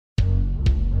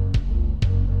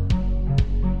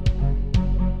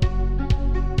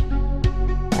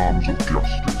arms of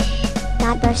justice.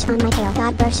 Got bush on my tail,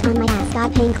 got bush on my ass,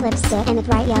 got pink lipstick and a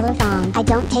bright yellow thong. I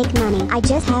don't take money, I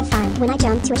just have fun. When I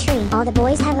jump to a tree, all the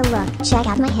boys have a look. Check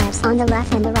out my hips on the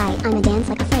left and the right. I'ma dance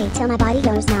like a freak till my body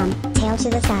goes numb. Tail to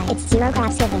the side, it's zero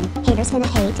craps given. Haters gonna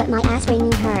hate, but my ass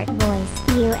ringing hurt. Boys,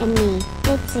 you and me,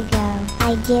 it's a go.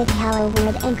 I get hella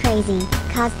weird and crazy,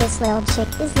 cause this little chick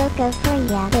is loco for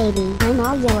ya. Baby, I'm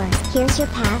all yours, here's your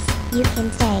pass, you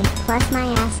can stay. Plus my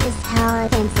ass is hella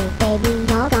fancy.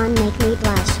 Baby, y'all gon' make me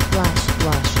blush, blush,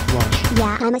 blush, blush.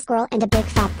 Yeah, I'm a squirrel and a big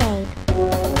fat babe.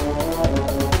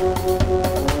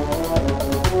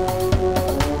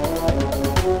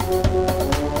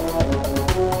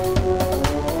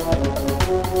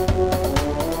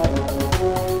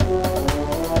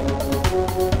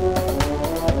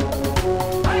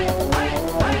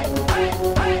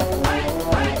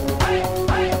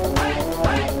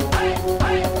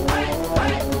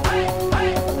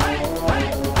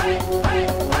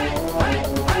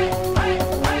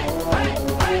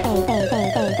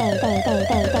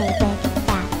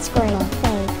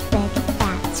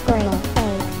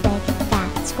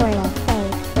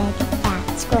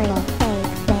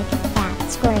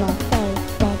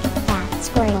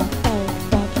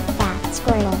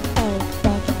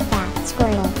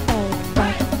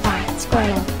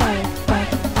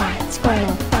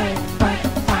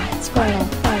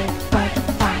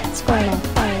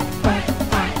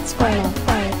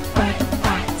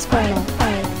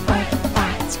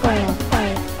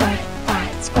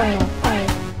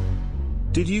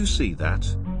 Did you see that?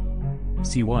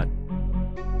 See what?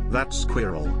 That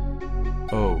squirrel.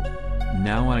 Oh,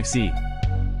 now I see.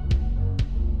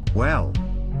 Well,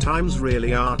 times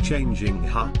really are changing,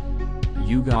 huh?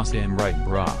 You goddamn right,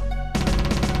 brah.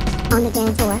 On the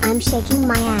dance floor, I'm shaking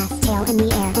my ass, tail in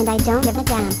the air, and I don't give a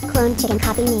damn. Clone chicken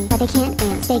copy me, but they can't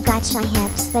dance. They got shy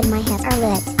hips, but my hips are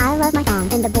lit. I love my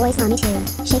thong, and the boys love me too.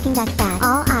 Shaking that fat,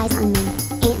 all eyes on me.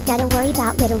 Ain't gotta worry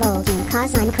about little old you,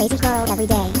 cause I'm a crazy girl every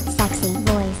day. Sexy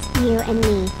boys, you and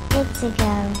me, it's a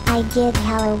go. I get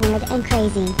hella weird and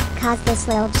crazy, cause this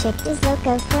little chick is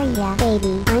loco for ya.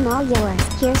 Baby, I'm all yours,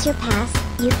 here's your pass,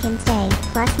 you can stay.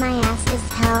 Plus my ass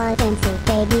is hella fancy.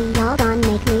 Baby, y'all gon'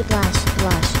 make me blush,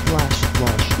 blush, blush,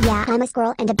 blush. Yeah, I'm a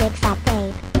squirrel and a big fat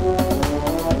babe.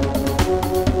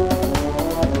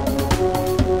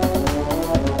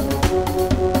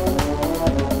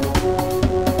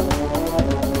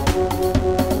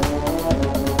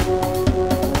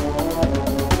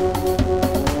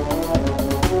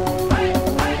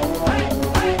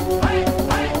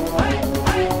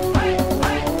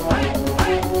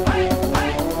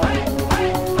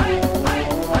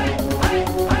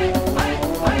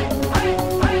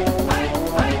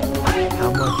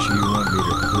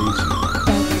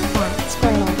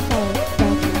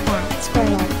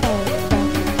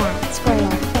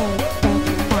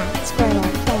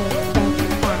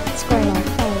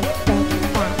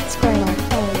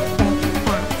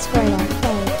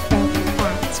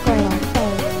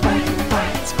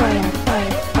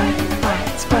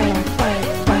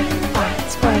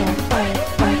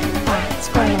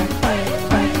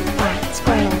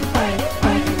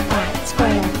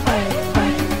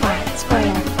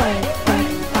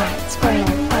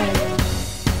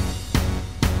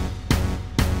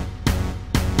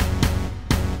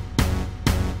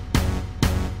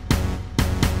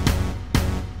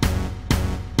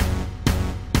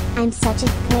 I'm such a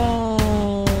babe.